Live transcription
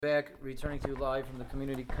Back, returning to you live from the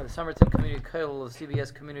Somerton Community Kollel of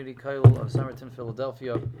CBS Community Kollel of Somerton,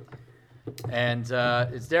 Philadelphia. And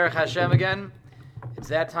it's Derech Hashem again. It's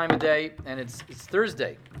that time of day, and it's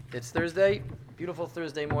Thursday. It's Thursday, beautiful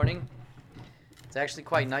Thursday morning. It's actually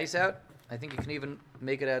quite nice out. I think you can even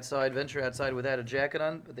make it outside, venture outside without a jacket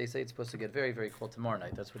on, but they say it's supposed to get very, very cold tomorrow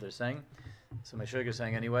night. That's what they're saying. So my sugar's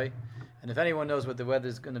saying anyway. And if anyone knows what the weather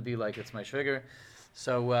is going to be like, it's my sugar.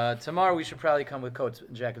 So tomorrow we should probably come with coats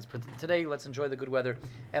and jackets. But today, let's enjoy the good weather.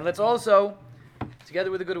 And let's also, together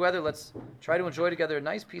with the good weather, let's try to enjoy together a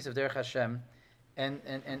nice piece of Derech Hashem. And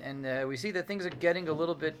we see that things are getting a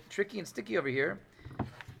little bit tricky and sticky over here.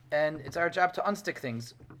 And it's our job to unstick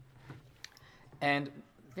things. And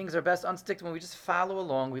things are best unsticked when we just follow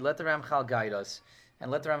along. We let the Ramchal guide us. And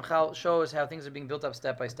let the Ramchal show us how things are being built up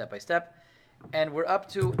step by step by step. And we're up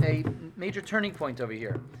to a major turning point over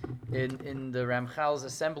here in the Ramchal's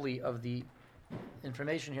assembly of the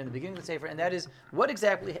information here in the beginning of the Sefer, and that is what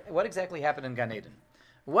exactly happened in Gan Eden?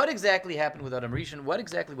 What exactly happened with Adam Rishon? What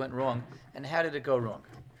exactly went wrong, and how did it go wrong?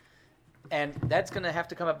 And that's going to have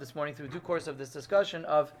to come up this morning through due course of this discussion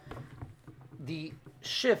of the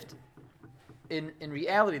shift in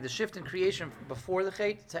reality, the shift in creation before the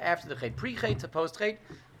Chet to after the Chet, pre-Chet to post-Chet.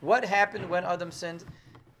 What happened when Adam sinned?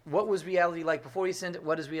 What was reality like before he sinned?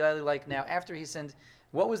 What is reality like now after he sinned?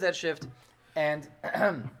 What was that shift? And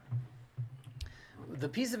the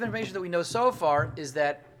piece of information that we know so far is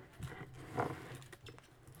that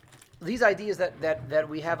these ideas that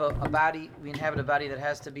we have a body, we inhabit a body that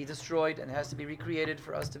has to be destroyed and has to be recreated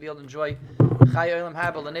for us to be able to enjoy Chai Olam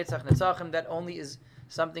Haba L'Netzach Netzachim, that only is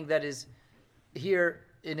something that is here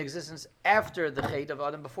in existence after the Chet of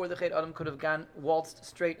Adam. Before the Chet, Adam could have waltzed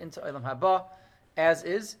straight into Olam Haba, as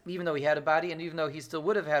is, even though he had a body, and even though he still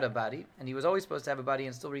would have had a body, and he was always supposed to have a body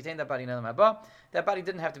and still retain that body in Olam Haba, that body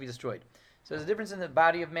didn't have to be destroyed. So there's a difference in the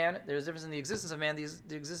body of man, there's a difference in the existence of man, the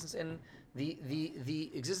existence in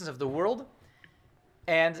the existence of the world,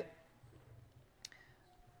 and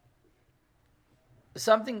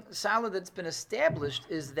something solid that's been established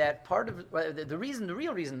is that part of the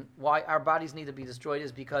real reason why our bodies need to be destroyed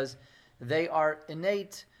is because they are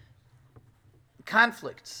innate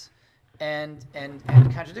conflicts and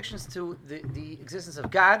contradictions to the existence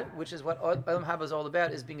of God, which is what Olam Haba is all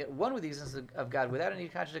about, is being at one with the existence of God without any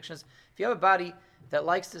contradictions. If you have a body that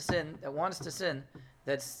likes to sin, that wants to sin,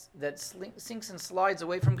 that sinks and slides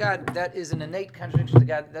away from God, that is an innate contradiction to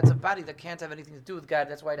God. That's a body that can't have anything to do with God.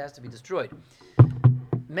 That's why it has to be destroyed.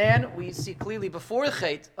 Man, we see clearly before the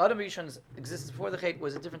Chet, Adam Rishon's existence before the Chet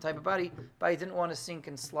was a different type of body. Body didn't want to sink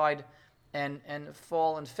and slide and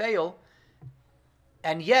fall and fail.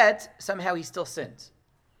 And yet, somehow he still sinned.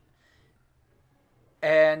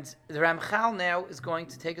 And the Ramchal now is going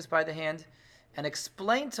to take us by the hand and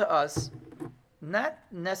explain to us not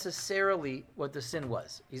necessarily what the sin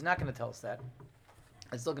was. He's not going to tell us that.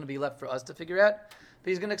 It's still going to be left for us to figure out. But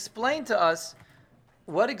he's going to explain to us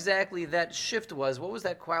what exactly that shift was. What was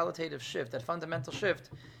that qualitative shift, that fundamental shift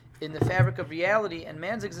in the fabric of reality and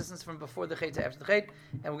man's existence from before the Chet to after the Chet.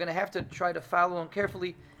 And we're going to have to try to follow him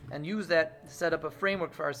carefully and use that to set up a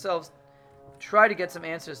framework for ourselves, try to get some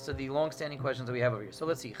answers to the long-standing questions that we have over here. So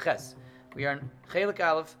let's see, Ches. We are in Chelik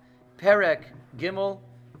Aleph, Perek Gimel,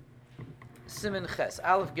 Siman Ches,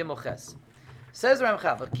 Aleph Gimel Ches. Says the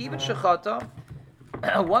Ramchal, Kibet Shechata,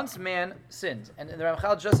 once man sinned, and the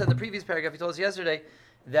Ramchal just said in the previous paragraph, he told us yesterday,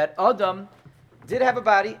 that Adam did have a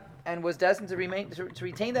body and was destined to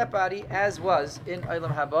retain that body as was in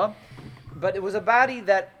Olam Haba, but it was a body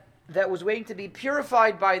that was waiting to be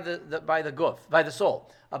purified by the guf, by the soul,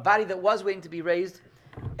 a body that was waiting to be raised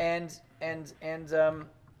and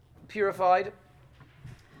purified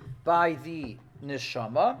by the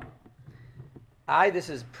neshama. This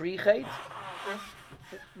is pre-chet.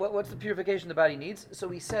 What's the purification the body needs? So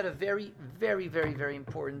we said a very, very, very, very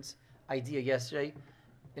important idea yesterday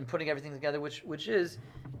in putting everything together, which is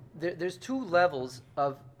there's two levels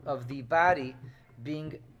of the body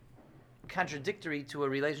being contradictory to a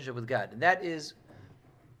relationship with God. And that is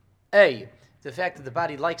the fact that the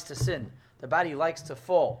body likes to sin, the body likes to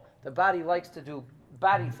fall, the body likes to do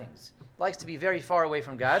body things, likes to be very far away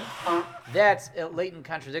from God. That's a latent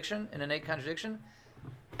contradiction, an innate contradiction.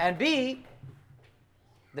 And B,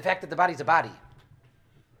 the fact that the body's a body.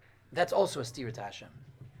 That's also a stira to Hashem.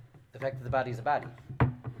 The fact that the body is a body.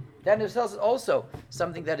 That in itself is also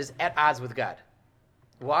something that is at odds with God.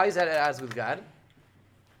 Why is that at odds with God?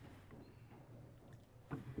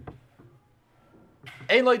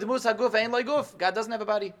 God doesn't have a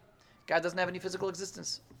body. God doesn't have any physical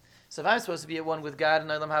existence. So if I'm supposed to be at one with God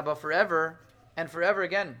and Olam Haba forever, and forever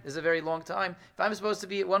again is a very long time. If I'm supposed to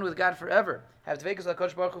be at one with God forever, have Dveikus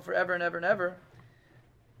HaKadosh Baruch Hu forever and ever and ever,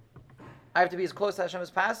 I have to be as close to Hashem as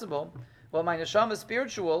possible. Well, my neshama is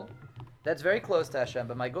spiritual, that's very close to Hashem,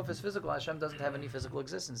 but my guf is physical. Hashem doesn't have any physical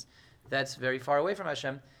existence. That's very far away from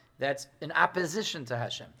Hashem. That's in opposition to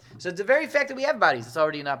Hashem. So the very fact that we have bodies, it's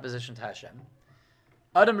already in opposition to Hashem.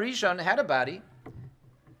 Adam Rishon had a body.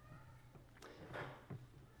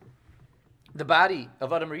 The body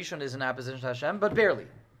of Adam Rishon is in opposition to Hashem, but barely.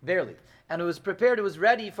 And it was prepared, it was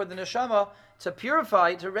ready for the neshama to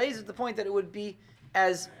purify, to raise it to the point that it would be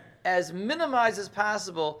as minimized as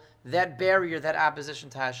possible that barrier, that opposition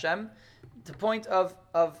to Hashem, to the point of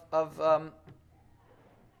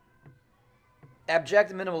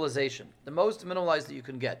abject minimalization, the most minimalized that you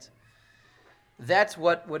can get. That's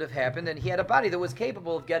what would have happened, and he had a body that was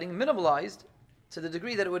capable of getting minimalized to the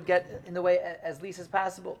degree that it would get in the way as least as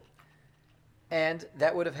possible. And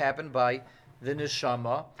that would have happened by the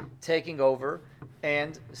neshama taking over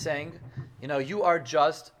and saying, you are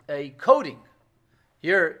just a coating.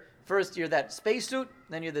 You're that spacesuit,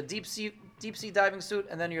 then you're the deep sea diving suit,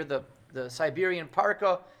 and then you're the Siberian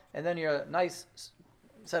parka, and then you're a nice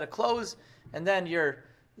set of clothes, and then your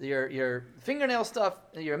fingernail stuff,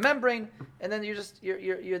 and your membrane, and then you're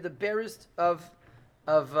the barest of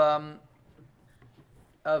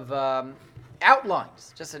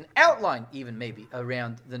outlines, just an outline even maybe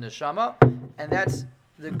around the neshama, and that's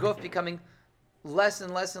the guf becoming less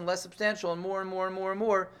and less and less substantial, and more and more and more and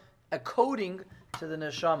more a coating to the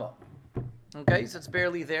neshama. Okay, so it's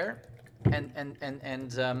barely there, and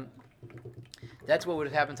that's what would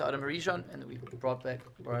have happened to Adam Rishon, and we brought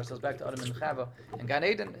ourselves back to Adam and Chava and Gan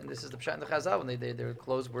Eden, and this is the pshat in the Chazal, when their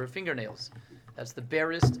clothes were fingernails. That's the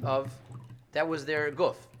barest of, that was their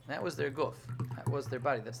guf. That was their guf. That was their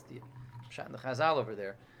body. That's the pshat in the Chazal over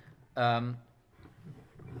there. And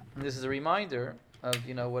this is a reminder of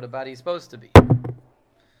what a body is supposed to be,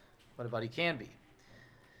 what a body can be.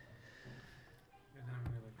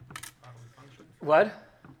 What?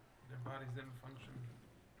 Their bodies didn't function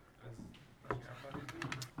as our bodies do.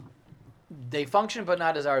 They function, but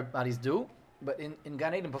not as our bodies do. But in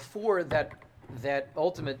Gan Eden, before that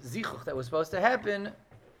ultimate zichuch that was supposed to happen,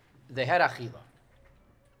 they had achila.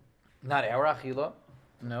 Not our achila,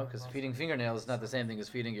 no, because feeding fingernails is not the same thing as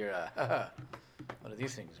feeding your one of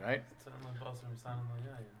these things, right?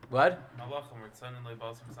 What?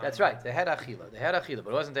 That's right. They had achila.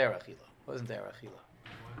 But it wasn't their achila.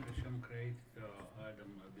 Hashem created Adam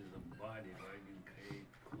with a body, right? Didn't create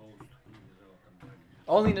clothes without a body.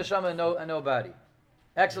 Only neshama and no body.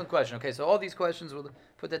 Excellent question. Okay, so all these questions, we'll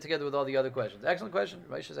put that together with all the other questions. Excellent question.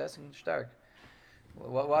 Raisha is asking stark.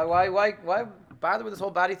 Why bother with this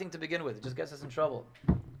whole body thing to begin with? It just gets us in trouble.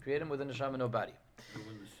 Create him with a neshama, no body.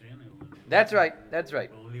 That's right.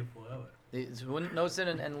 We'll live forever. It's no sin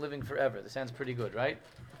and living forever. That sounds pretty good, right?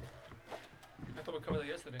 I thought we covered that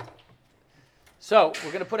yesterday. So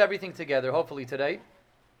we're going to put everything together, hopefully today.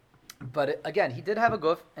 But again, he did have a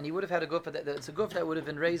guf, and he would have had a guf. It's a guf that would have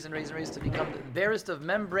been raised to become the barest of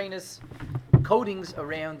membranous coatings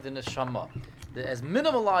around the neshama, as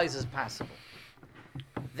minimalized as possible.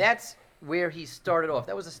 That's where he started off.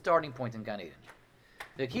 That was a starting point in Gan Eden.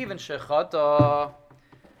 The kiven shechata.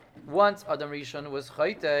 Once Adam Rishon was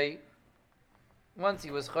chaytei,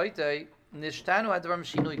 nishtanu advarim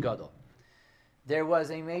shinui gadol. There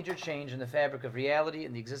was a major change in the fabric of reality,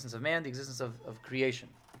 in the existence of man, the existence of creation.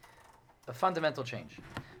 A fundamental change.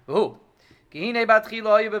 Even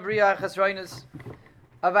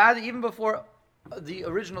before the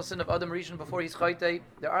original sin of Adam Rishon, before he's chaytei,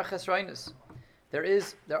 there are chesroinus.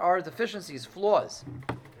 There are deficiencies, flaws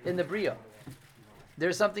in the bria.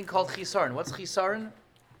 There's something called chisaron. What's chisaron?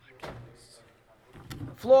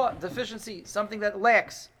 Flaw, deficiency, something that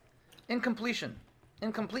lacks, incompleteness.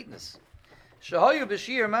 Shahayu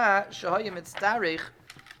b'shir ma shahayu mitzdarich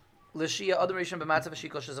l'shia adam rishon b'matzav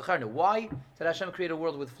shikol shezacharnu. Why did Hashem create a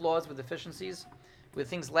world with flaws, with deficiencies, with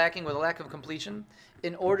things lacking, with a lack of completion,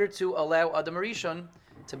 in order to allow Adam Rishon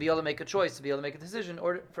to be able to make a choice, to be able to make a decision, in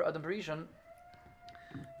order for Adam Rishon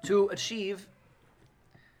to achieve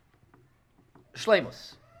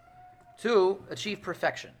shleimus, to achieve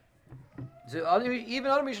perfection. So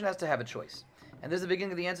even Adam Rishon has to have a choice. And this is the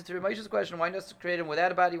beginning of the answer to Ramesh's question: why not create him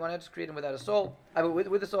without a body? Why not just create him without a soul?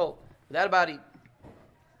 With a soul, without a body.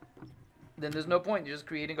 Then there's no point. You're just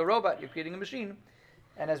creating a robot. You're creating a machine.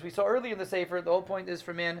 And as we saw earlier in the Sefer, the whole point is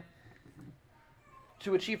for man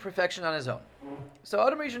to achieve perfection on his own. So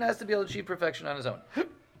Adam Rishon has to be able to achieve perfection on his own.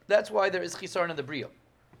 That's why there is chisaron in the bria.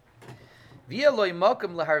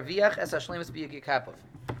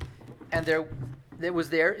 And there was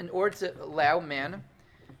there in order to allow man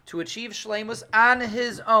to achieve shleimus on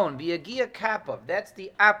his own. Biyagia kapov. That's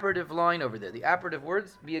the operative line over there. The operative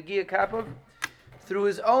words, biyagia kapov, through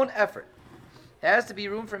his own effort. There has to be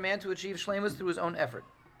room for man to achieve shleimus through his own effort.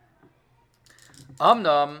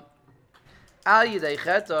 Amnam al yidei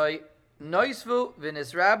chetoi noisvu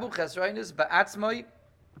v'nisrabu chesroinus ba'atzmoi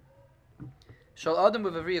shal adam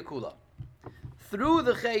v'avriya kula. Through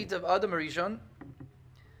the chet of Adam Rishon,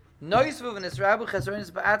 noisvu v'nisrabu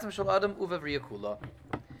chesroinus ba'atzm shal adam v'avriya kula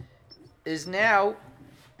is now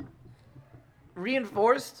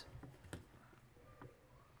reinforced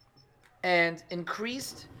and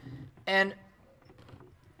increased and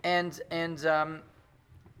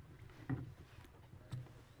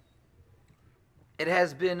it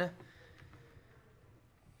has been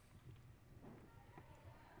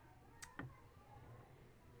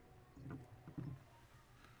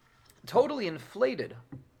totally inflated.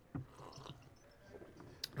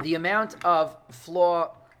 The amount of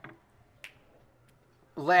flaw,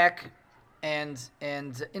 lack, and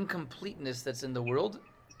incompleteness that's in the world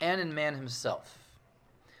and in man himself.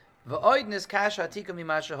 Furthermore,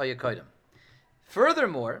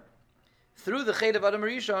 through the chet of Adam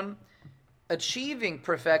Rishon, achieving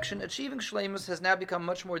perfection, achieving shleimus has now become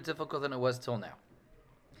much more difficult than it was till now.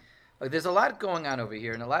 Like, there's a lot going on over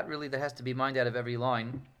here, and a lot really that has to be mined out of every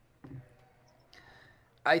line.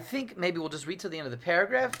 I think maybe we'll just read to the end of the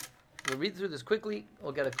paragraph. We'll read through this quickly.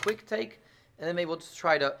 We'll get a quick take, and then maybe we'll just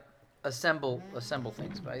try to assemble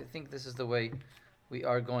things. But I think this is the way we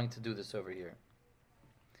are going to do this over here.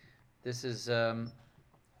 This is, I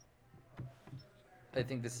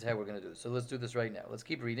think this is how we're going to do it. So let's do this right now. Let's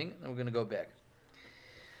keep reading, and we're going to go back.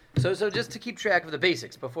 So just to keep track of the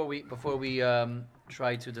basics before we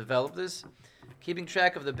try to develop this, keeping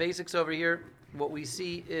track of the basics over here, what we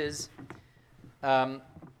see is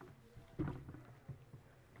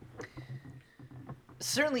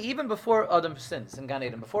certainly even before Adam sins in Gan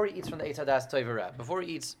Eden, before he eats from the Eitz Hadas Tov V'Ra, before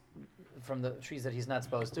he eats from the trees that he's not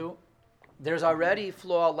supposed to, there's already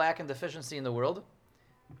flaw, lack, and deficiency in the world,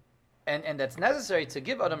 and that's necessary to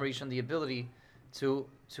give Adam Rishon the ability to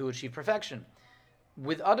achieve perfection.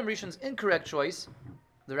 With Adam Rishon's incorrect choice,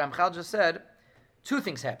 the Ramchal just said, two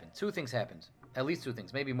things happened. At least two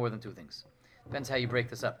things, maybe more than two things. Depends how you break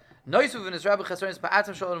this up. There's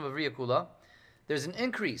an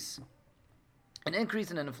increase in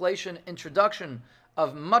inflation, introduction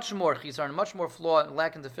of much more chisarn, much more flaw and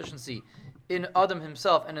lack and deficiency in Adam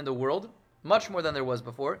himself and in the world, much more than there was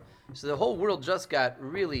before. So the whole world just got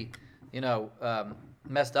really,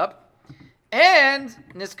 messed up. And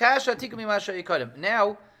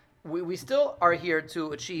now we still are here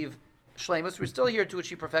to achieve shleimus. We're still here to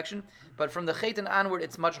achieve perfection, but from the chet and onward,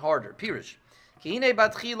 it's much harder. Pirush.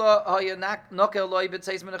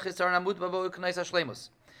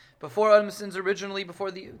 Before Adam sins originally,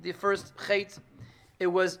 before the first chet, it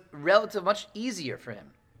was much easier for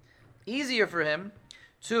him. Easier for him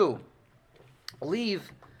to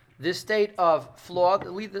leave this state of flaw,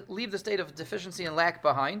 leave the state of deficiency and lack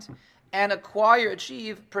behind, and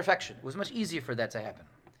achieve perfection. It was much easier for that to happen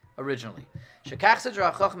originally. That's how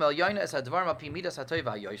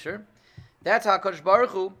HaKadosh Baruch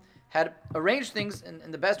Hu had arranged things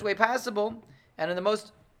in the best way possible and in the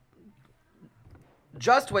most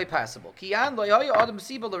just way possible.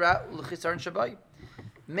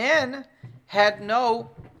 Man had no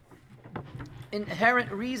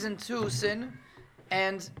inherent reason to sin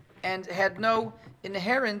and had no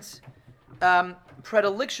inherent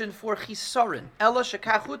predilection for chisaron.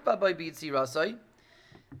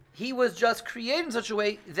 He was just created in such a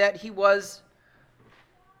way that he was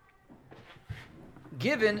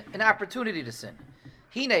given an opportunity to sin.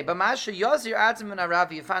 If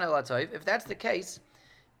that's the case,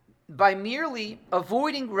 by merely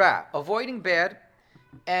avoiding ra, avoiding bad,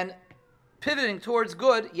 and pivoting towards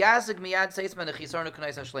good, he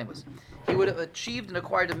would have achieved and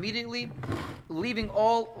acquired immediately, leaving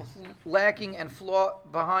all lacking and flaw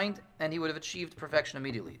behind, and he would have achieved perfection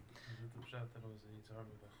immediately.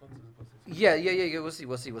 Yeah. We'll see.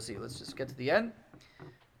 Let's just get to the end.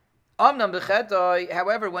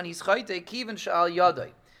 However, when he's chayte, kiven shal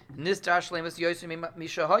yadai, nistar shleimus yosim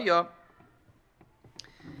mishahaya,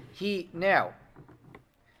 he now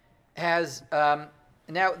has now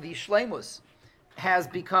the shleimus has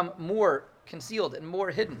become more concealed and more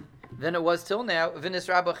hidden than it was till now. V'nis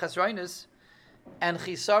rabba chesroinus, and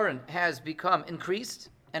chisaron has become increased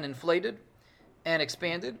and inflated and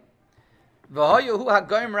expanded. He's the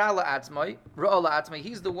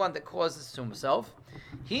one that causes to himself.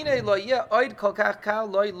 It's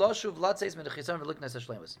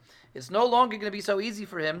no longer going to be so easy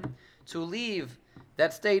for him to leave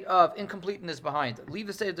that state of incompleteness behind, leave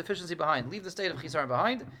the state of deficiency behind, leave the state of chisaron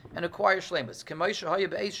behind, and acquire shlemus. K'moishe haya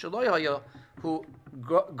be'ez shaloi haya hu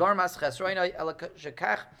garmas chesroinai ela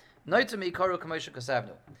shekach noita meikaru k'moishe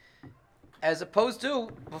kasavnu. As opposed to,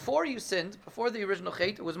 before you sinned, before the original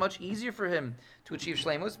chait, it was much easier for him to achieve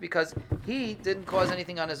shleimus because he didn't cause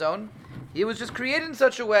anything on his own. He was just created in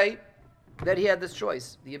such a way that he had this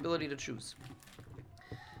choice, the ability to choose.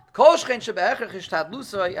 And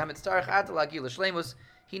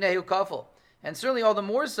certainly all the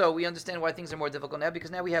more so, we understand why things are more difficult now,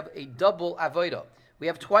 because now we have a double avodah. We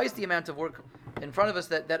have twice the amount of work in front of us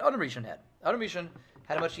that Adam Rishon had. Adam Rishon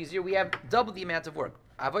had it much easier. We have double the amount of work.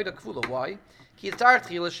 Avodah kfula. Why?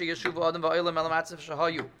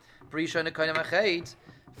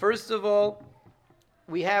 First of all,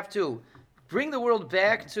 we have to bring the world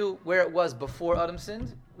back to where it was before Adam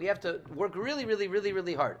sinned. We have to work really, really, really,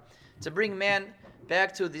 really hard to bring man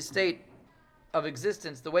back to the state of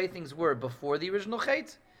existence, the way things were before the original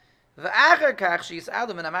chait.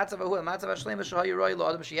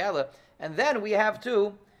 And then we have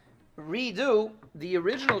to redo the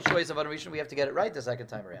original choice of Adam Rishon. We have to get it right the second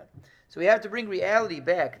time around. So we have to bring reality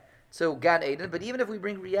back to Gan Eden. But even if we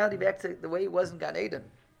bring reality back to the way it was in Gan Eden,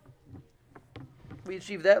 we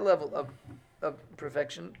achieve that level of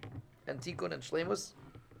perfection and tikkun and shleimus.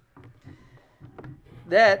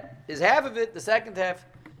 That is half of it. The second half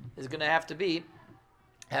is going to have to be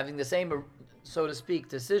having the same, so to speak,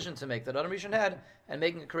 decision to make that Adam Rishon had, and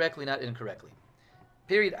making it correctly, not incorrectly.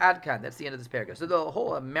 Period. Adkan. That's the end of this paragraph. So the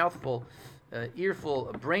whole mouthful, earful,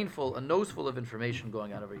 a brainful, a noseful of information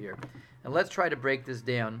going on over here. And let's try to break this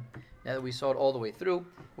down. Now that we saw it all the way through,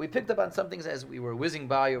 we picked up on some things as we were whizzing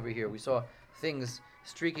by over here. We saw things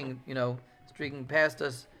streaking past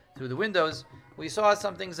us through the windows. We saw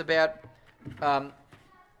some things about,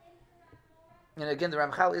 and again, the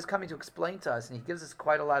Ramchal is coming to explain to us, and he gives us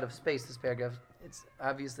quite a lot of space. This paragraph, it's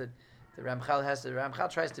obvious that the Ramchal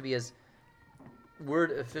tries to be as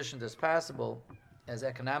word efficient as possible, as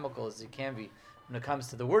economical as it can be when it comes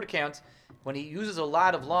to the word count. When he uses a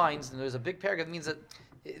lot of lines, and there's a big paragraph, it means that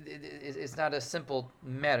it's not a simple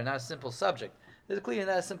matter, not a simple subject. There's clearly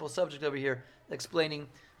not a simple subject over here explaining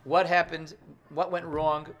what happened, what went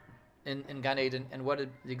wrong in Gan Eden, and what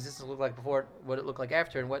the existence looked like before, what it looked like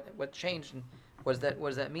after, and what changed, and what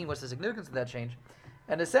does that mean? What's the significance of that change?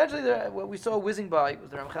 And essentially, what we saw whizzing by was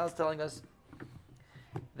the Ramchal is telling us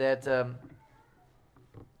that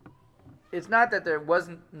it's not that there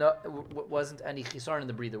wasn't any chisaron in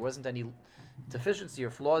the bria, there wasn't any deficiency or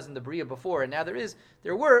flaws in the bria before, and now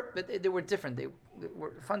there were, but they were different. They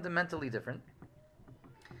were fundamentally different.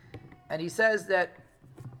 And he says that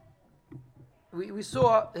we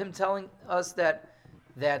saw him telling us that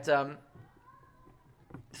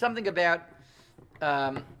something about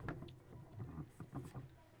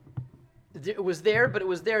it was there, but it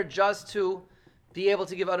was there just to be able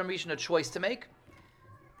to give Adam Rishon a choice to make.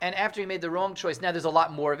 And after he made the wrong choice, now there's a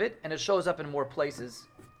lot more of it, and it shows up in more places.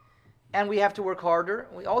 And we have to work harder.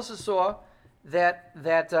 We also saw that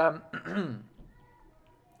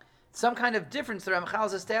some kind of difference the Ramchal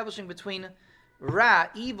is establishing between Ra,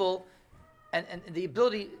 evil, and the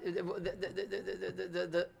ability,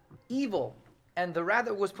 the evil, and the Ra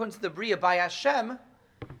that was put into the Bria by Hashem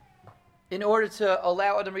in order to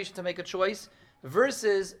allow Adam Rishon to make a choice,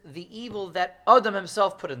 versus the evil that Adam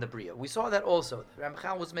himself put in the Bria. We saw that also.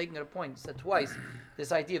 Ramchal was making it a point, said twice,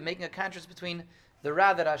 this idea of making a contrast between the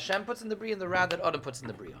Ra that Hashem puts in the Bria and the Ra that Adam puts in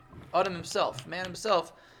the Bria. Adam himself, man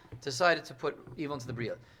himself, decided to put evil into the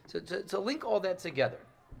Bria. So to link all that together,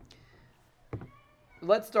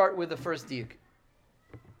 let's start with the first diuk.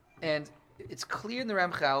 And it's clear in the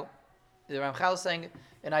Ramchal is saying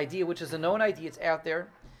an idea which is a known idea, it's out there,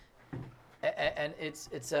 and it's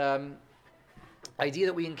idea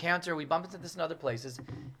that we encounter, we bump into this in other places,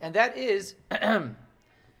 and that is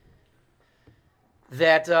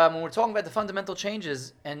that when we're talking about the fundamental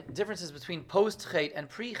changes and differences between post-chait and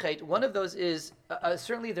pre-chait, one of those is,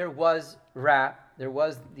 certainly there was Ra, there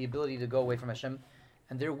was the ability to go away from Hashem,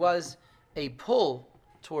 and there was a pull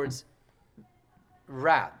towards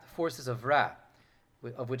Ra, the forces of Ra,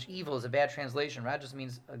 of which evil is a bad translation. Ra just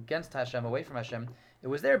means against Hashem, away from Hashem. It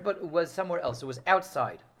was there, but it was somewhere else. It was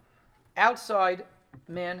outside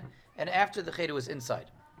man, and after the chait it was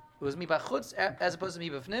inside. It was mibachutz as opposed to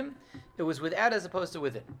mibafnim. It was without as opposed to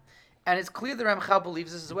within. And it's clear the Ramchal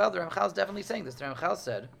believes this as well. The Ramchal is definitely saying this. The Ramchal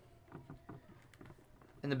said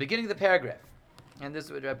in the beginning of the paragraph, and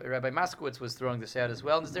this Rabbi Moskowitz was throwing this out as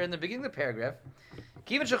well. And it's there in the beginning of the paragraph.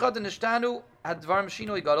 The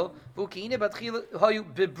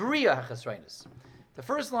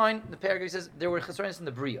first line in the paragraph says there were chesronis in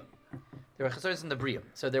the bria. There were chesaronis in the bria.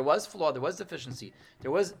 So there was flaw, there was deficiency. There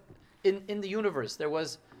was, in the universe, there were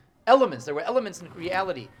elements in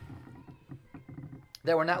reality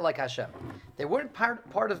that were not like Hashem. They weren't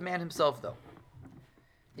part of man himself, though.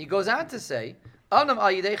 He goes on to say, through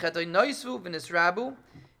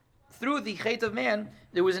the chet of man,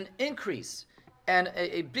 there was an increase and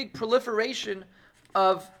a big proliferation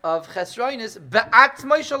of chesroinus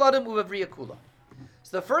be'atmai shaladam u'bavriya kula.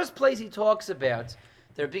 So the first place he talks about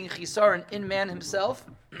there being chisaron in man himself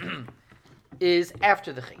is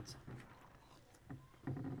after the chet.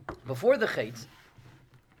 Before the chet,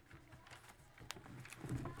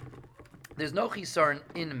 there's no chisaron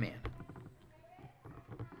in man.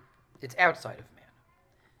 It's outside of man.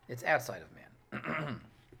 It's outside of man.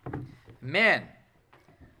 Man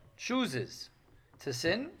chooses to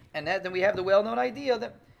sin, and then we have the well-known idea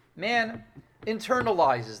that man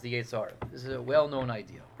internalizes the Yetzer. This is a well-known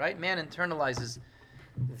idea, right? Man internalizes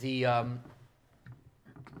the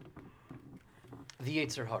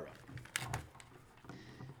Yetzer Hora.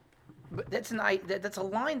 But that's a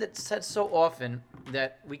line that's said so often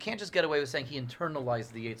that we can't just get away with saying he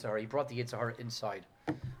internalized the Yetzer Hora. He brought the Yetzer Hora inside.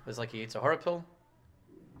 It was like a Yetzer Hora pill.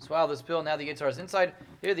 Swallow this pill, now the Yetzer Hora is inside.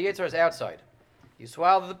 Here the Yetzer Hora is outside. You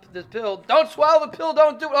swallow the pill. Don't swallow the pill,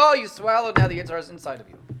 don't do it. Oh, you swallowed, now the Yetzer Hora is inside of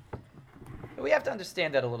you. But we have to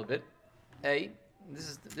understand that a little bit.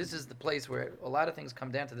 This is the place where a lot of things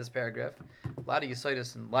come down to this paragraph. A lot of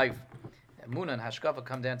Yesodus in life, Muna and Hashkafa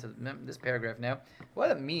come down to this paragraph now. What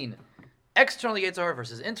does it mean? Externally Yetzer Hora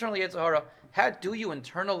versus internally Yetzer Hora. How do you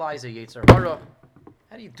internalize a Yetzer Hora?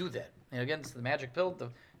 How do you do that? And again, it's the magic pill,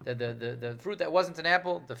 the fruit that wasn't an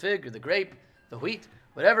apple, the fig or the grape, the wheat,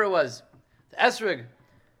 whatever it was, the esrog,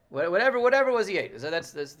 whatever it was he ate. So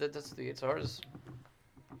that's the Yetzer Hora's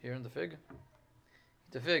here in the fig.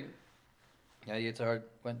 The fig. Yeah, Yetzer Hora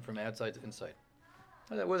went from outside to inside.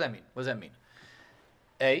 What does that mean? What does that mean?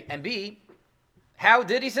 A and B. How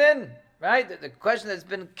did he sin? Right? The question that's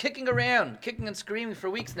been kicking and screaming for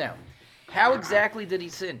weeks now. How exactly did he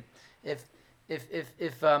sin? If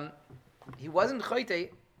he wasn't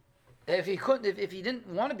chayte, if he didn't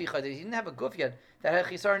want to be chayte, he didn't have a guf yet that had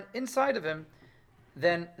chisaron inside of him,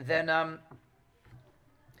 then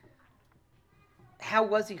how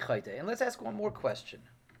was he chayte? And let's ask one more question.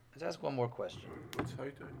 What's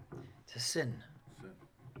chayte? To sin.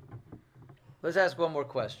 Let's ask one more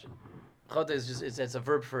question. Chayte is just it's a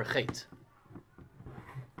verb for chait.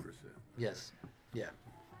 For sin. Yes. Yeah.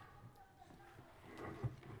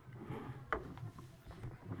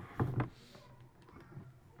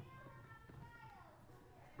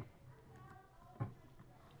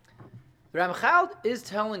 The Ramchal is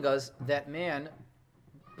telling us that man,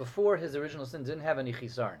 before his original sin, didn't have any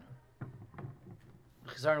chisaron.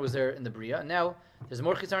 Chisaron was there in the Bria, and now there's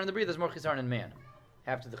more chisaron in the Bria, there's more chisaron in man,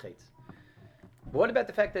 after the Chet. But what about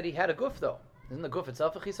the fact that he had a guf, though? Isn't the guf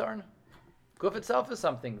itself a chisaron? Guf itself is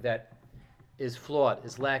something that is flawed,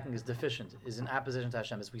 is lacking, is deficient, is in opposition to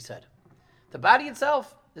Hashem, as we said. The body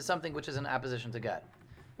itself is something which is in opposition to God.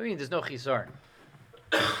 I mean, there's no chisaron.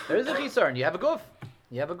 There is a chisaron. You have a guf.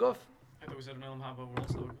 You have a guf. I thought we said an Olam Haba were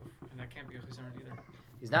also a guf, and that can't be a chisaron either.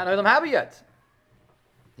 He's not Olam Haba yet.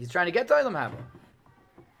 He's trying to get to Olam Haba.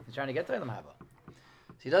 So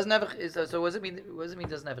he doesn't have a. So what does it mean? What does it mean?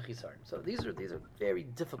 He doesn't have a chisaron? So these are very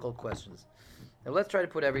difficult questions. Now let's try to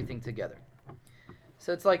put everything together.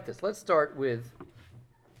 So it's like this. Let's start with.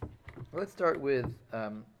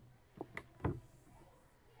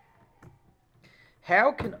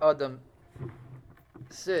 How can Adam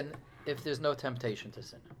sin if there's no temptation to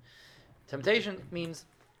sin? Temptation means,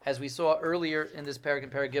 as we saw earlier in this parak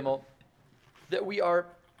and parak Gimel, that we are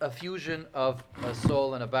a fusion of a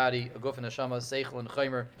soul and a body, a guf and a neshama, seichel and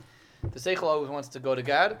chaimer. The seichel always wants to go to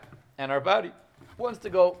God, and our body wants to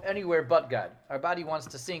go anywhere but God. Our body wants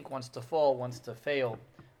to sink, wants to fall, wants to fail,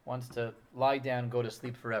 wants to lie down, go to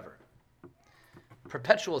sleep forever.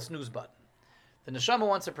 Perpetual snooze button. The neshama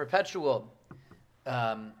wants a perpetual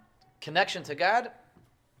connection to God,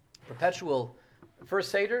 perpetual first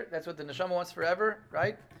Seder. That's what the neshama wants forever,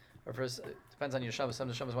 right? Or first, it depends on your neshama. Some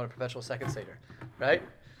neshamas want a perpetual second Seder, right?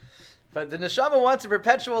 But the neshama wants a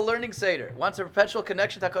perpetual learning Seder, wants a perpetual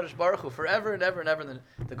connection to HaKadosh Baruch Hu forever and ever and ever. And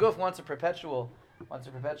the guf wants a perpetual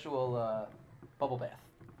bubble bath,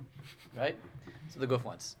 right? So the guf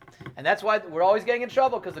wants. And that's why we're always getting in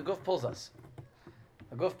trouble, because the guf pulls us.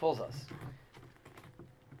 The guf pulls us.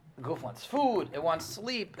 The guf wants food, it wants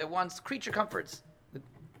sleep, it wants creature comforts.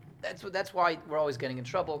 That's why we're always getting in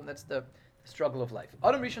trouble, and that's the struggle of life.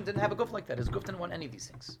 Adam Rishon didn't have a guf like that. His guf didn't want any of these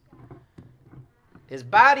things. His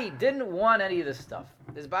body didn't want any of this stuff.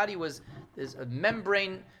 His body was a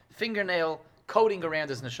membrane, fingernail, coating around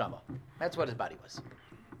his neshama. That's what his body was.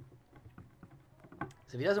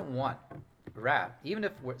 So if he doesn't want ra, even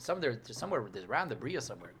if somewhere there's ra in the bria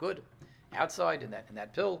somewhere, good, outside in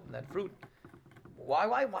that pill, in that fruit, why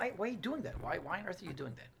are you doing that? Why on earth are you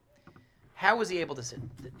doing that? How was he able to sin?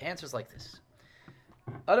 The answer is like this.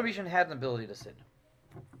 Adam Rishon had an ability to sin.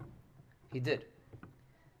 He did.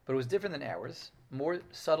 But it was different than ours, more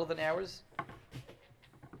subtle than ours,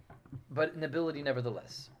 but an ability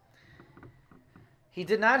nevertheless. He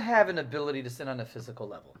did not have an ability to sin on a physical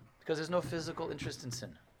level, because there's no physical interest in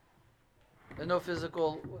sin. There's no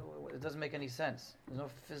physical, it doesn't make any sense. There's no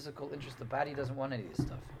physical interest. The body doesn't want any of this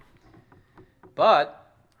stuff.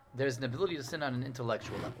 But there's an ability to sin on an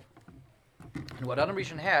intellectual level. And what Adam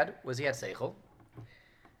Rishon had was he had seichel,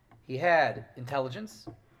 he had intelligence,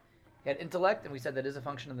 he had intellect, and we said that is a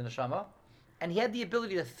function of the neshama, and he had the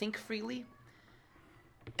ability to think freely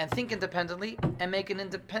and think independently and make an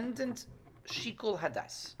independent shikul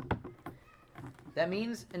hadas. That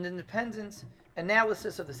means an independent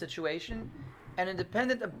analysis of the situation, an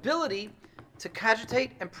independent ability to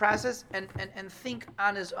cogitate and process and think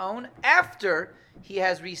on his own after he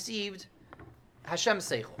has received Hashem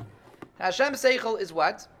seichel. Hashem seichel is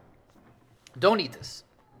what? Don't eat this.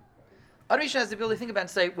 Adam Rishon has the ability to think about it and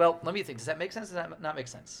say, well, let me think, does that make sense or does that not make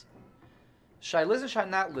sense? Should I listen, should I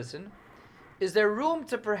not listen? Is there room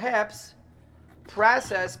to perhaps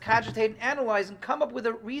process, cogitate, and analyze and come up with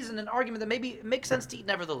a reason, an argument that maybe makes sense to eat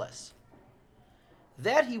nevertheless?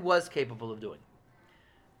 That he was capable of doing.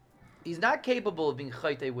 He's not capable of being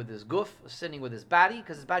chayte with his guf, sinning with his body,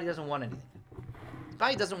 because his body doesn't want anything. His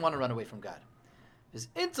body doesn't want to run away from God. His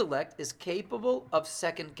intellect is capable of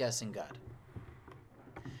second-guessing God.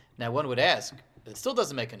 Now, one would ask, it still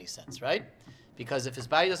doesn't make any sense, right? Because if his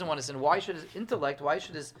body doesn't want to sin, why should his intellect, why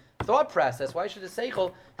should his thought process, why should his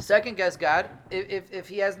seichel second-guess God if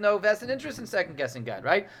he has no vested interest in second-guessing God,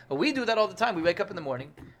 right? But we do that all the time. We wake up in the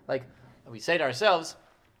morning, like we say to ourselves,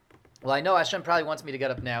 well, I know Hashem probably wants me to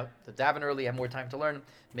get up now, to daven early, have more time to learn,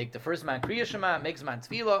 make the first man kriya shema, make zman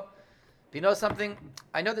tefillah. But you know something?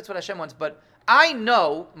 I know that's what Hashem wants, but I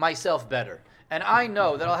know myself better. And I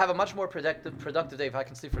know that I'll have a much more productive day if I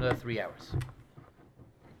can sleep for another 3 hours.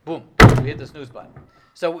 Boom. We hit the snooze button.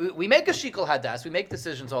 So we make a shikul hadas. We make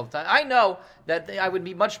decisions all the time. I know that I would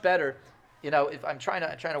be much better, if I'm trying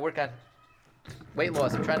to work on weight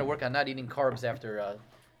loss. I'm trying to work on not eating carbs after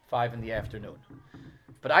 5 in the afternoon.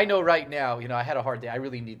 But I know right now, I had a hard day. I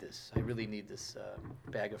really need this. I really need this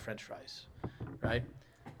bag of French fries, right?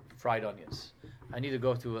 Fried onions. I need to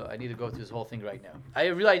go through this whole thing right now. I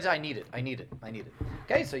realize I need it.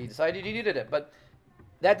 Okay, so you decided you needed it, but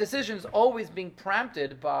that decision is always being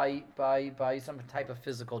prompted by some type of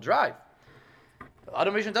physical drive.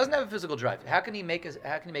 Adam Rishon doesn't have a physical drive. How can he make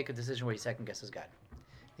a decision where he second guesses God?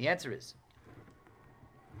 The answer is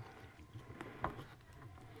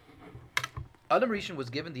Adam Rishon was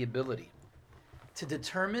given the ability to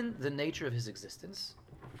determine the nature of his existence,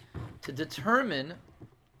 to determine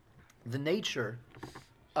the nature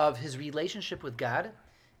of his relationship with God,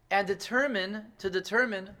 and to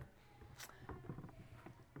determine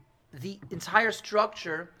the entire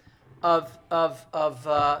structure of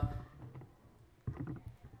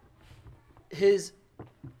his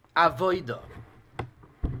avodah,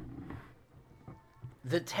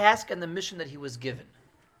 the task and the mission that he was given.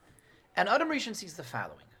 And Adam Rishon sees the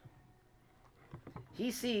following. He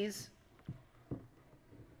sees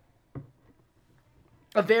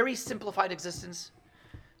a very simplified existence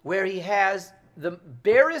where he has the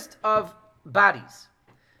barest of bodies,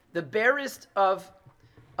 the barest of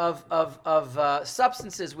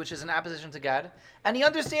substances, which is in opposition to God, and he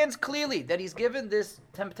understands clearly that he's given this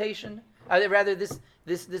temptation,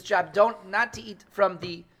 this job, not to eat from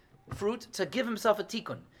the fruit, to give himself a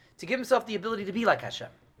tikkun, to give himself the ability to be like Hashem,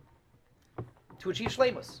 to achieve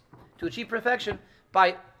shleimus, to achieve perfection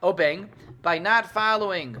by obeying, by not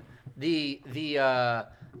following the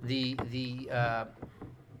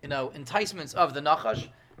enticements of the nachash,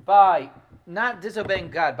 by not disobeying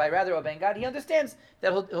God, by rather obeying God. He understands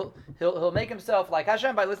that he'll make himself like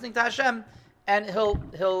Hashem by listening to Hashem, and he'll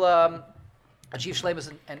achieve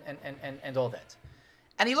shleimus and all that.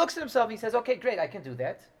 And he looks at himself and he says, okay, great, I can do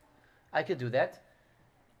that.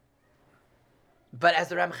 But as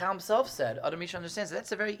the Ramchal himself said, Adam Rishon understands that's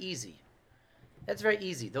very easy.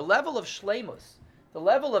 The level of shleimus, the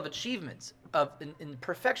level of achievements in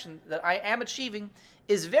perfection that I am achieving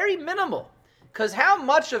is very minimal. Because how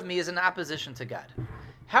much of me is in opposition to God?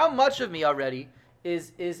 How much of me already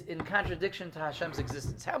is in contradiction to Hashem's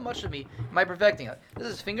existence? How much of me am I perfecting? This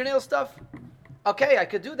is fingernail stuff? Okay, I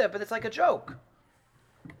could do that, but it's like a joke.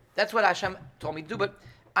 That's what Hashem told me to do. But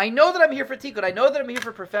I know that I'm here for tikkun. I know that I'm here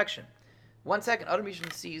for perfection. 1 second. Adam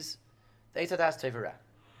Rishon sees the Eitz Hadas Tevera.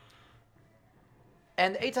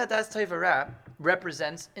 And the Eitz Hadas Tevera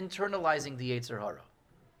represents internalizing the Yetzer Hora.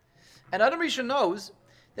 And Adam Rishon knows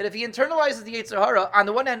that if he internalizes the Yetzer Hora, on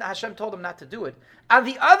the one hand, Hashem told him not to do it. On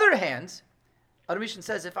the other hand, Adam Rishon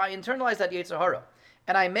says, if I internalize that Yetzer Hora,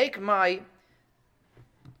 and I make my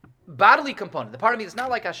bodily component, the part of me that's not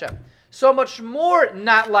like Hashem, so much more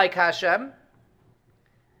not like Hashem,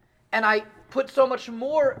 and I put so much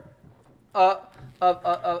more of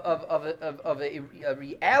a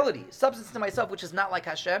reality, substance to myself, which is not like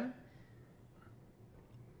Hashem,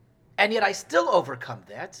 and yet I still overcome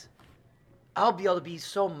that, I'll be able to be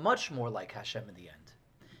so much more like Hashem in the end.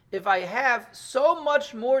 If I have so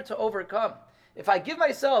much more to overcome, if I give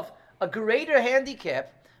myself a greater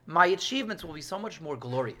handicap, my achievements will be so much more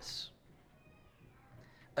glorious.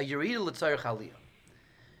 A Yerida L'Tzarech Aliyah.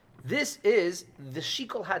 This is the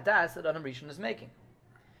Shikol Hadas that Adam Rishon is making.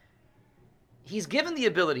 He's given the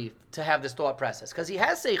ability to have this thought process because he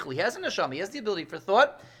has Seichel, he has a Neshama, he has the ability for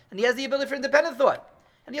thought, and he has the ability for independent thought.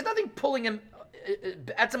 And he has nothing pulling him,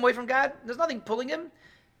 at some way from God. There's nothing pulling him,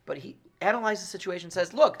 but he analyzes the situation and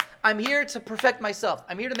says, look, I'm here to perfect myself.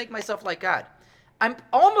 I'm here to make myself like God. I'm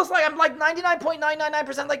like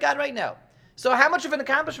 99.999% like God right now. So how much of an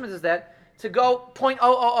accomplishment is that to go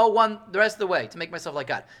 0.0001 the rest of the way to make myself like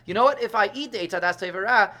God? You know what? If I eat the Eitz Hadas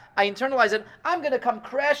Tevera, I internalize it, I'm going to come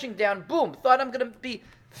crashing down, boom, thought I'm going to be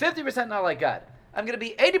 50% not like God. I'm going to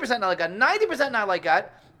be 80% not like God, 90% not like God.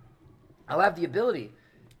 I'll have the ability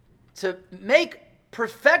to make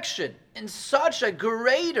perfection in such a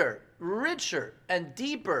greater, richer, and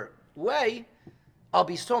deeper way. I'll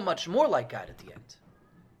be so much more like God at the end.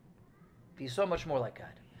 Be so much more like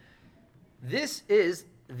God. This is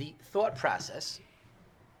the thought process,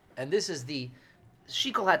 and this is the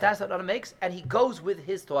Shikol Hadas that Adam makes, and he goes with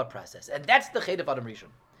his thought process. And that's the Chet of Adam Rishon.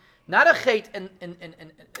 Not a Chet in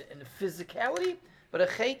physicality, but a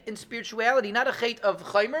Chet in spirituality. Not a Chet of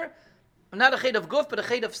Chaimer, not a Chet of Guf, but a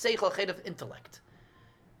Chet of Seichel, a Chet of intellect.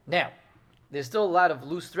 Now, there's still a lot of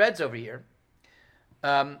loose threads over here.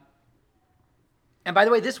 And by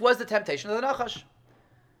the way, this was the temptation of the Nachash.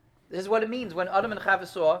 This is what it means when Adam and Chava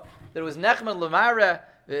saw that it was Nechman Lamara,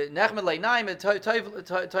 Nechman Leinaim,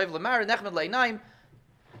 Toiv Lamara, Nechman Leinaim.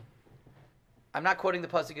 I'm not quoting the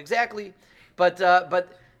pasuk exactly, but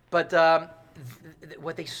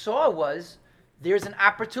what they saw was there's an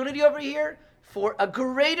opportunity over here for a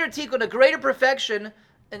greater tikkun, a greater perfection,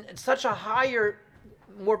 in such a higher,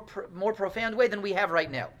 more profound way than we have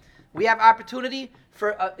right now. We have opportunity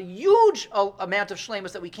for a huge amount of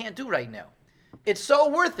shleimus that we can't do right now. It's so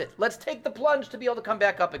worth it. Let's take the plunge to be able to come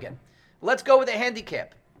back up again. Let's go with a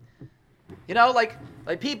handicap. You know, like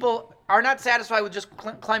people are not satisfied with just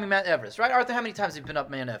climbing Mount Everest, right? Arthur, how many times have you been up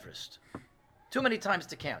Mount Everest? Too many times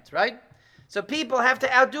to count, right? So people have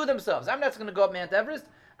to outdo themselves. I'm not going to go up Mount Everest.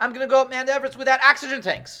 I'm going to go up Mount Everest without oxygen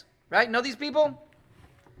tanks, right? Know these people?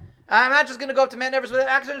 I'm not just going to go up to Mount Everest without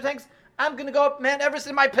oxygen tanks. I'm going to go up Mount Everest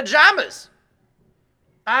in my pajamas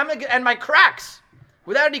and my Crocs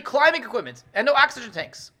without any climbing equipment and no oxygen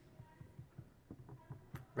tanks.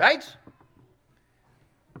 Right?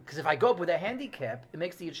 Because if I go up with a handicap, it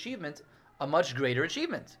makes the achievement a much greater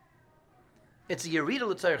achievement. It's a Yerida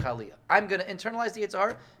L'Tzarech Aliyah. I'm going to internalize the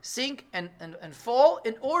Yetzer, sink and fall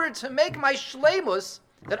in order to make my shleimus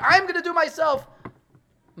that I'm going to do myself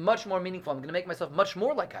much more meaningful. I'm going to make myself much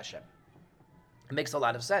more like Hashem. It makes a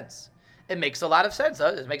lot of sense. It makes a lot of sense.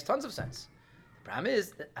 It makes tons of sense. The problem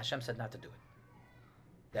is that Hashem said not to do it.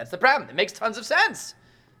 That's the problem. It makes tons of sense.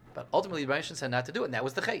 But ultimately, Hashem said not to do it, and that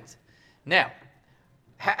was the chait. Now,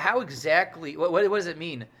 how exactly, what does it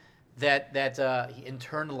mean that he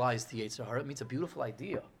internalized the Yetzer Hara? It means a beautiful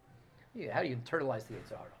idea. Yeah, how do you internalize the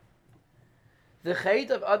Yetzer Hara? The chait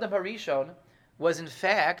of Adam Harishon was, in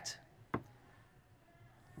fact,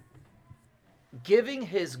 giving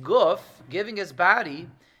his guf, giving his body,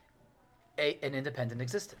 an independent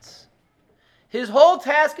existence. His whole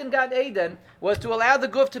task in Gan Eden was to allow the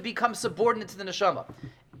guf to become subordinate to the neshama.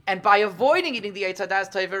 And by avoiding eating the Eitz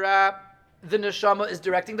Hadas Tevera, the neshama is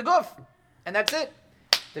directing the guf. And that's it.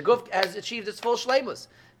 The guf has achieved its full shleimus.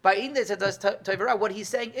 By eating the Eitz Hadas Tevera, what he's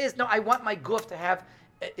saying is, no, I want my guf to have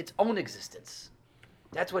its own existence.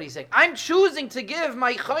 That's what he's saying. I'm choosing to give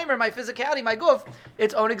my chaymer, my physicality, my guf,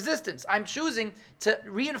 its own existence. I'm choosing to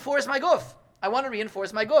reinforce my guf. I want to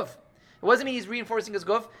reinforce my guf. It doesn't mean he's reinforcing his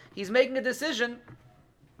guf. He's making a decision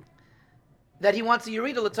that he wants a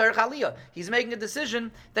Yerida L'Tzarech Aliyah. He's making a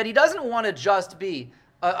decision that he doesn't want to just be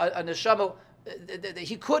a neshama.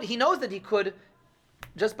 He knows that he could,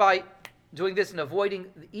 just by doing this and avoiding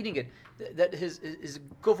eating it, that his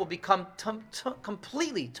guf will become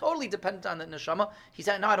completely, totally dependent on the neshama. He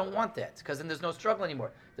said, no, I don't want that, because then there's no struggle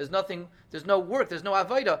anymore. There's nothing, there's no work, there's no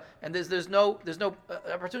avodah, and there's no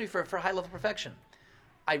opportunity for high level perfection.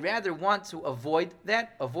 I rather want to avoid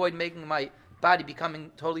that, avoid making my body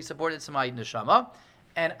becoming totally subordinate to my neshama,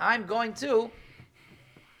 and I'm going to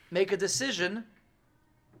make a decision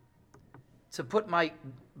to put my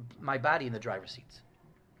body in the driver's seat.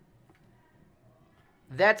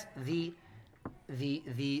 That's the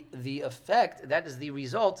effect. That is the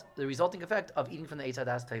resulting effect of eating from the Eitz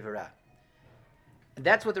Hadas Tov V'Ra.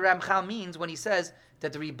 That's what the Ramchal means when he says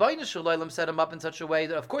that the Rebbeinu Shalom set him up in such a way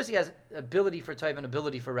that, of course, he has ability for Tov and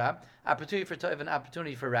ability for Ra, opportunity for Tov and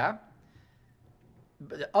opportunity for Ra.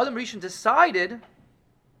 But the Adam Rishon decided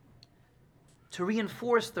to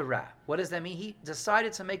reinforce the Ra. What does that mean? He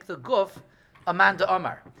decided to make the guf a man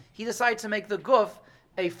Amar. He decided to make the guf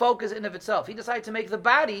a focus in of itself. He decided to make the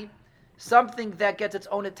body something that gets its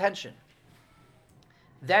own attention.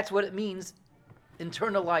 That's what it means,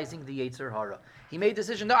 internalizing the Yetzer Hora. He made a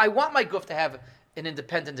decision, no, I want my guf to have an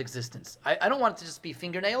independent existence. I don't want it to just be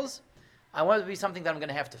fingernails. I want it to be something that I'm going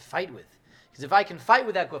to have to fight with. Because if I can fight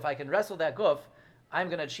with that guf, I can wrestle that guf, I'm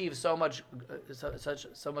going to achieve so much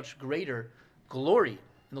greater glory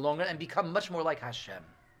in the long run and become much more like Hashem.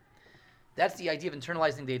 That's the idea of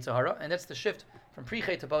internalizing the Yetzer Hora, and that's the shift from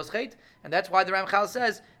pre-chet to post-chet, and that's why the Ramchal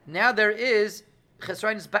says, now there is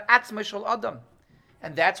chesroinus ba'atzma shel Adam.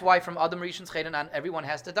 And that's why from Adam Rishon's chet on, everyone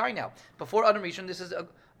has to die now. Before Adam Rishon, this is a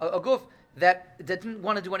guf that didn't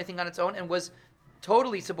want to do anything on its own and was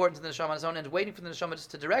totally subordinate to the neshama on its own and waiting for the neshama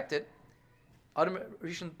just to direct it. Adam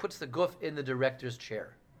Rishon puts the guf in the director's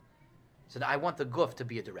chair. He said, I want the guf to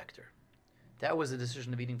be a director. That was the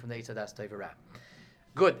decision of eating from the Eitz Hadas Tov V'Ra.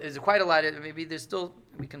 Good. There's quite a lot. Maybe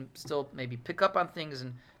we can still maybe pick up on things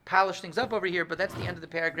and polish things up over here, but that's the end of the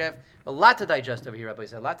paragraph. A lot to digest over here, Rabbi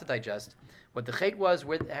said. A lot to digest. What the chet was,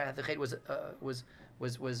 where the chet was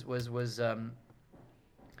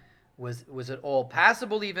it all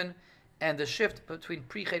passable even, and the shift between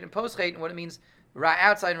pre-chet and post-chet, and what it means, ra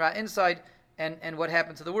outside and ra inside, and what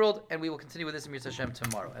happened to the world. And we will continue with this in Yetzer Hashem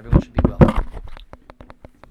tomorrow. Everyone should be well.